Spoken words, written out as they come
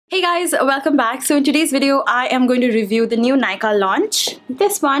Hey guys, welcome back. So in today's video, I am going to review the new Nykaa launch.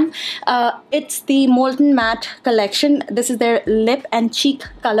 This one, it's the Molten Matte collection. This is their lip and cheek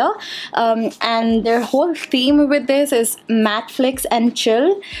color. And their whole theme with this is matte flicks and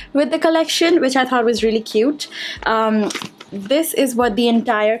chill with the collection, which I thought was really cute. This is what the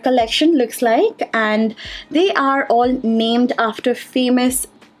entire collection looks like, and they are all named after famous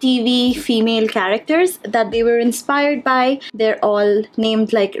TV female characters that they were inspired by. They're all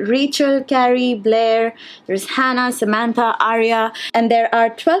named like Rachel, Carrie, Blair, there's Hanna, Samantha, Aria, and there are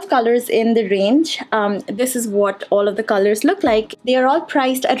 12 colors in the range. This is what all of the colors look like. They are all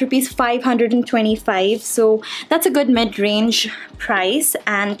priced at rupees 525, so that's a good mid-range price.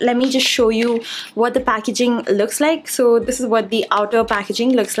 And let me just show you what the packaging looks like. So this is what the outer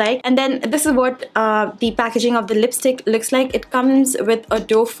packaging looks like, and then this is what the packaging of the lipstick looks like. It comes with a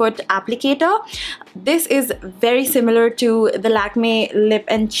doe foot applicator. This is very similar to the Lakme lip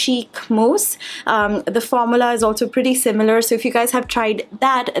and cheek mousse. The formula is also pretty similar, so if you guys have tried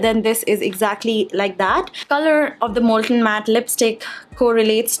that, then this is exactly like that. Color of the Molten Matte lipstick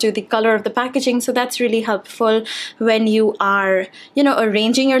correlates to the color of the packaging, so that's really helpful when you are,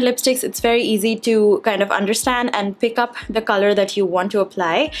 arranging your lipsticks. It's very easy to kind of understand and pick up the color that you want to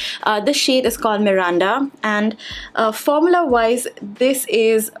apply. The shade is called Miranda, and formula wise, this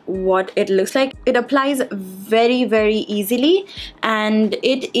is what it looks like. It applies very easily, and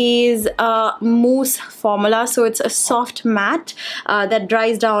it is a mousse formula, so it's a soft matte that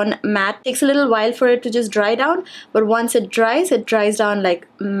dries down matte. Takes a little while for it to just dry down, but once it dries down like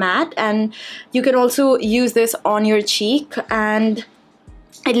matte. And you can also use this on your cheek, and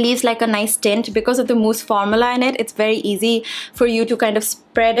it leaves like a nice tint. Because of the mousse formula in it, it's very easy for you to kind of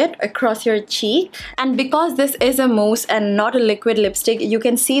spread it across your cheek. And because this is a mousse and not a liquid lipstick, you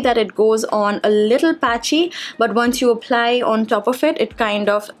can see that it goes on a little patchy, but once you apply on top of it, it kind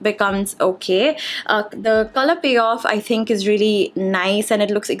of becomes okay. The color payoff I think is really nice, and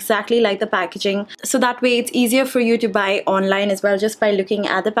it looks exactly like the packaging, so that way it's easier for you to buy online as well just by looking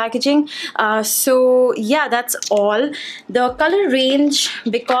at the packaging. So yeah, that's all. The color range,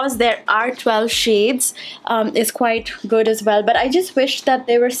 because there are 12 shades, is quite good as well, but I just wish that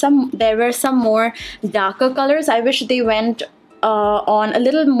there were some more darker colors. I wish they went on a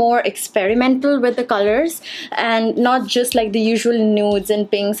little more experimental with the colors and not just like the usual nudes and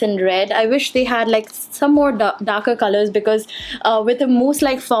pinks and red. I wish they had like some more darker colors, because with a mousse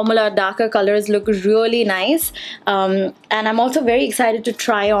like formula, darker colors look really nice. And I'm also very excited to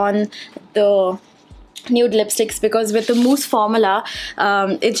try on the nude lipsticks, because with the mousse formula,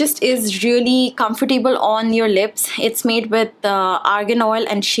 it just is really comfortable on your lips. It's made with argan oil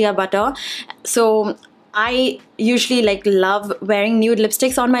and shea butter, so I usually love wearing nude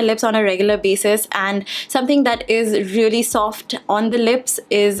lipsticks on my lips on a regular basis, and something that is really soft on the lips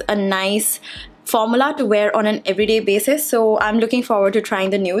is a nice formula to wear on an everyday basis. So I'm looking forward to trying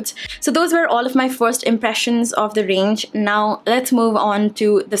the nudes. So those were all of my first impressions of the range. Now let's move on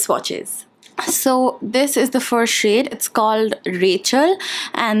to the swatches. So this is the first shade. It's called Rachel,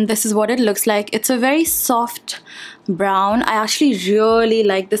 and this is what it looks like. It's a very soft brown. I actually really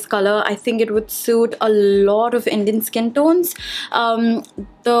like this color. I think it would suit a lot of Indian skin tones.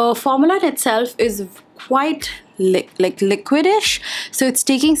 The formula in itself is quite liquidish, so it's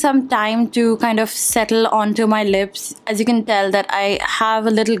taking some time to kind of settle onto my lips. As you can tell that I have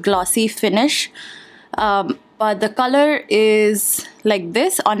a little glossy finish, but the color is like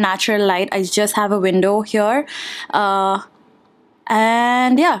this on natural light. I just have a window here,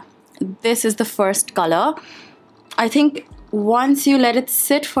 and yeah, this is the first color. I think once you let it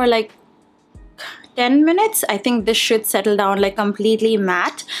sit for like 10 minutes, I think this should settle down like completely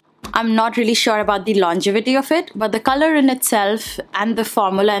matte. I'm not really sure about the longevity of it, but the color in itself and the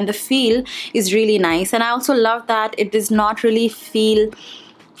formula and the feel is really nice. And I also love that it does not really feel,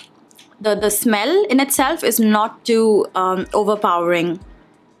 the smell in itself is not too overpowering.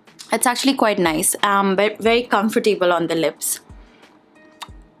 It's actually quite nice, but very comfortable on the lips.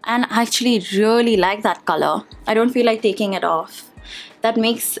 And I actually really like that color. I don't feel like taking it off.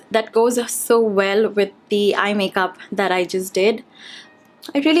 That goes so well with the eye makeup that I just did.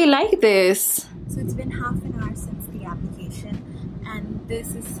 I really like this. So it's been half an hour since the application, and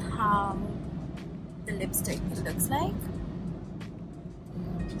this is how the lipstick looks like.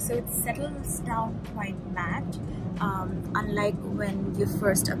 So it settles down quite matte, unlike when you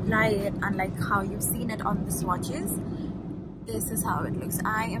first apply it, unlike how you've seen it on the swatches. This is how it looks.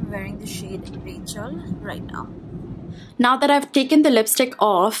 I am wearing the shade Rachel right now. Now that I've taken the lipstick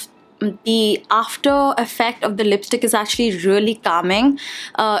off, the after effect of the lipstick is actually really calming.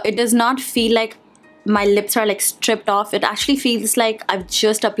 It does not feel like my lips are like stripped off. It actually feels like I've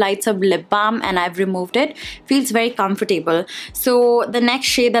just applied some lip balm and I've removed it. Feels very comfortable. So the next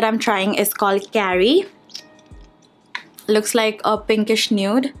shade that I'm trying is called Carrie. Looks like a pinkish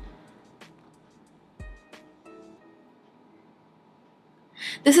nude.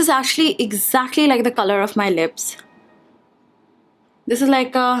 This is actually exactly like the color of my lips. This is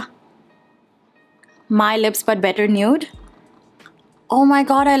like a my lips but better nude. Oh my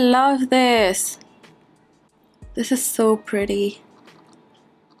god, I love this. This is so pretty.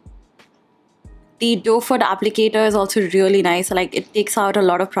 The doe foot applicator is also really nice. Like, it takes out a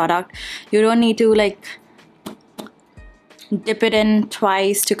lot of product. You don't need to like dip it in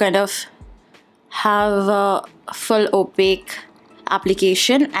twice to kind of have a full opaque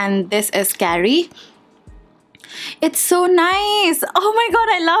application. And this is Carrie. It's so nice. Oh my god,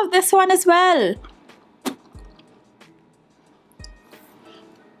 I love this one as well.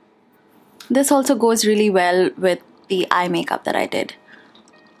 This also goes really well with the eye makeup that I did.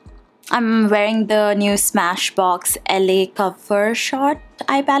 I'm wearing the new Smashbox LA Cover Shot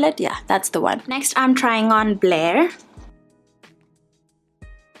eye palette. Yeah, that's the one. Next, I'm trying on Blair.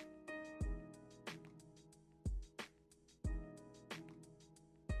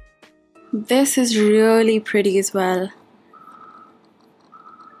 This is really pretty as well.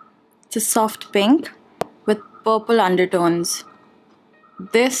 It's a soft pink with purple undertones.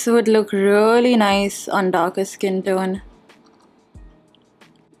 This would look really nice on darker skin tone.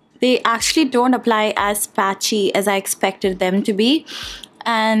 They actually don't apply as patchy as I expected them to be.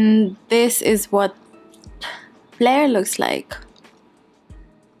 And this is what Blair looks like.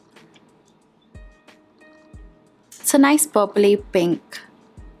 It's a nice purpley pink.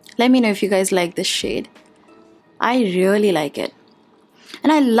 Let me know if you guys like this shade. I really like it.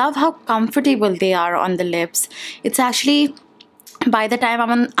 And I love how comfortable they are on the lips. It's actually, by the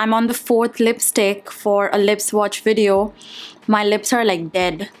time I'm on the 4th lipstick for a lip swatch video, my lips are like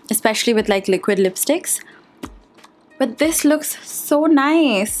dead, especially with like liquid lipsticks. But this looks so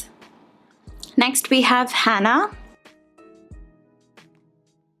nice. Next we have Hanna.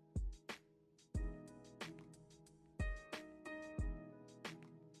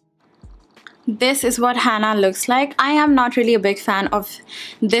 This is what Hanna looks like. I am not really a big fan of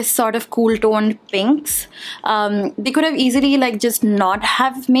this sort of cool toned pinks. They could have easily like just not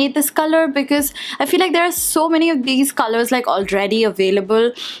have made this color, because I feel like there are so many of these colors like already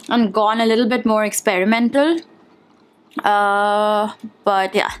available and gone a little bit more experimental.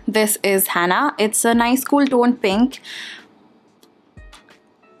 But yeah, this is Hanna. It's a nice cool toned pink.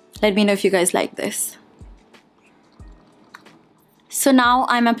 Let me know if you guys like this. So now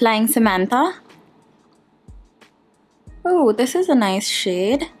I'm applying Samantha. Oh, this is a nice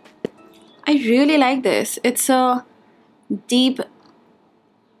shade. I really like this. It's a deep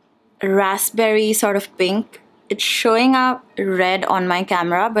raspberry sort of pink. It's showing up red on my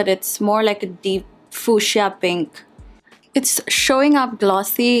camera, but it's more like a deep fuchsia pink. It's showing up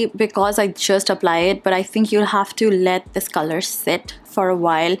glossy because I just apply it, but I think you'll have to let this color sit for a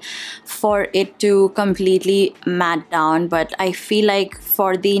while for it to completely matte down. But I feel like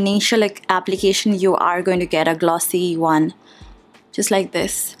for the initial application, you are going to get a glossy one, just like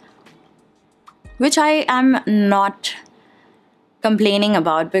this, which I am not complaining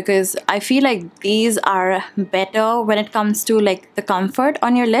about, because I feel like these are better when it comes to like the comfort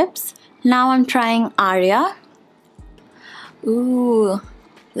on your lips. Now I'm trying Aria. Ooh,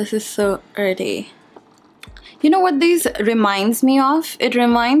 this is so pretty. You know what these reminds me of? It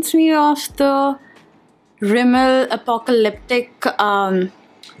reminds me of the Rimmel Apocalyptic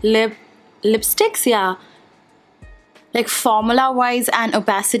lipsticks, yeah. Like formula wise and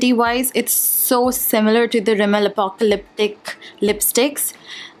opacity wise, it's so similar to the Rimmel Apocalyptic lipsticks.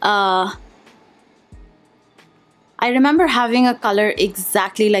 I remember having a color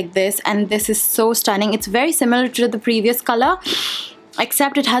exactly like this, and this is so stunning. It's very similar to the previous color,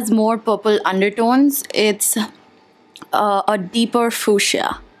 except it has more purple undertones. It's a deeper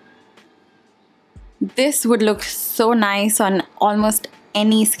fuchsia. This would look so nice on almost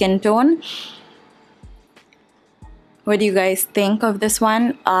any skin tone. What do you guys think of this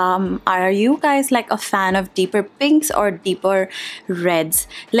one? Are you guys like a fan of deeper pinks or deeper reds?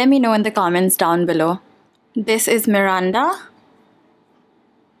 Let me know in the comments down below. This is Miranda.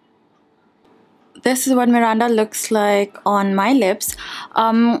 This is what Miranda looks like on my lips.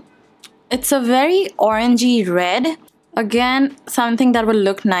 It's a very orangey red. Again, something that will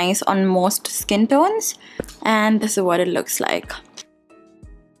look nice on most skin tones. And this is what it looks like.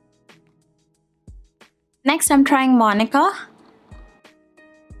 Next, I'm trying Monica.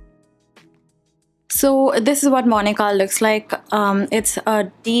 So this is what Monica looks like. It's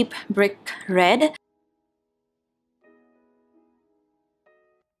a deep brick red.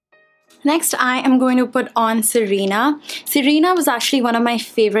 Next, I am going to put on Serena. Serena was actually one of my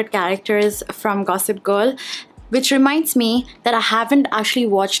favorite characters from Gossip Girl, which reminds me that I haven't actually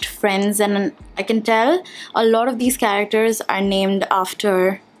watched Friends, and I can tell a lot of these characters are named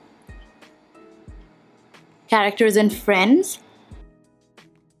after characters in Friends.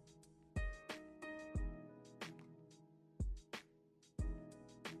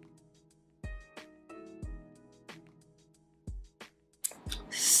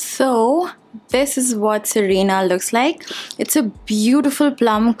 So this is what Serena looks like. It's a beautiful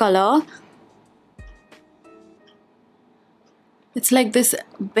plum color. It's like this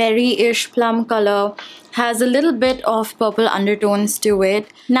berry-ish plum color, has a little bit of purple undertones to it.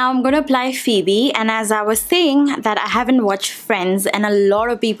 Now I'm going to apply Phoebe, and as I was saying that I haven't watched Friends, and a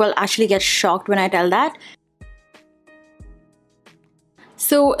lot of people actually get shocked when I tell that.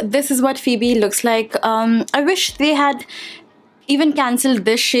 So this is what Phoebe looks like. I wish they had even cancelled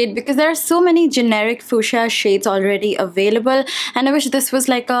this shade because there are so many generic fuchsia shades already available, and I wish this was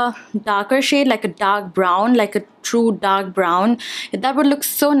like a darker shade, like a dark brown, like a true dark brown. That would look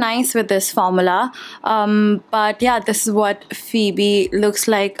so nice with this formula. But yeah, this is what Phoebe looks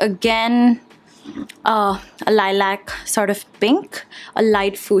like. Again, a lilac sort of pink, a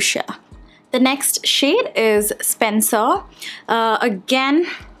light fuchsia. The next shade is Spencer. Again,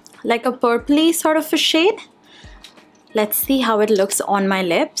 like a purpley sort of a shade. Let's see how it looks on my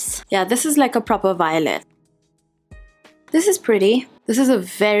lips. Yeah, this is like a proper violet. This is pretty. This is a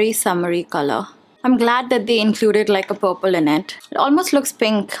very summery color. I'm glad that they included like a purple in it. It almost looks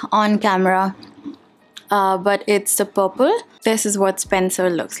pink on camera, but it's a purple. This is what Spencer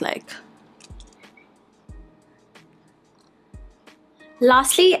looks like.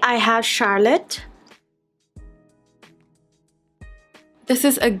 Lastly, I have Charlotte. This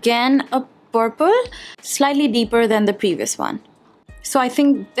is again a purple, slightly deeper than the previous one. So I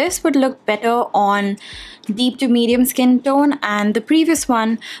think this would look better on deep to medium skin tone, and the previous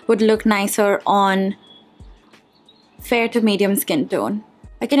one would look nicer on fair to medium skin tone.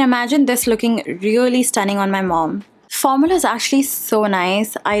 I can imagine this looking really stunning on my mom. Formula is actually so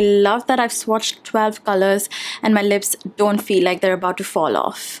nice. I love that I've swatched 12 colors and my lips don't feel like they're about to fall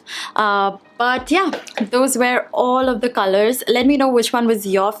off. But yeah, those were all of the colors. Let me know which one was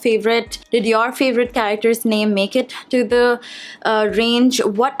your favorite. Did your favorite character's name make it to the range?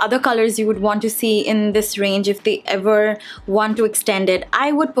 What other colors you would want to see in this range if they ever want to extend it?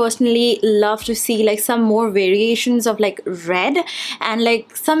 I would personally love to see like some more variations of like red and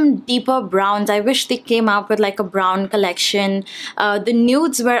like some deeper browns. I wish they came up with like a brown collection. The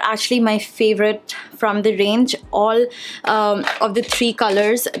nudes were actually my favorite from the range. All of the three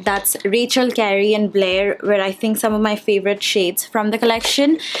colors, that's Rachel, Carrie and Blair, were I think some of my favorite shades from the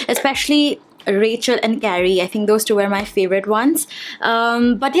collection, especially Rachel and Carrie. I think those two were my favorite ones.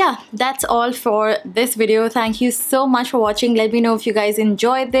 But yeah, that's all for this video. Thank you so much for watching. Let me know if you guys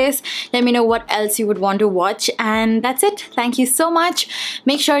enjoyed this. Let me know what else you would want to watch, and that's it. Thank you so much.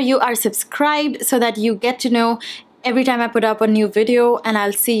 Make sure you are subscribed so that you get to know every time I put up a new video, and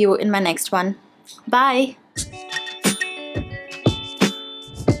I'll see you in my next one. Bye.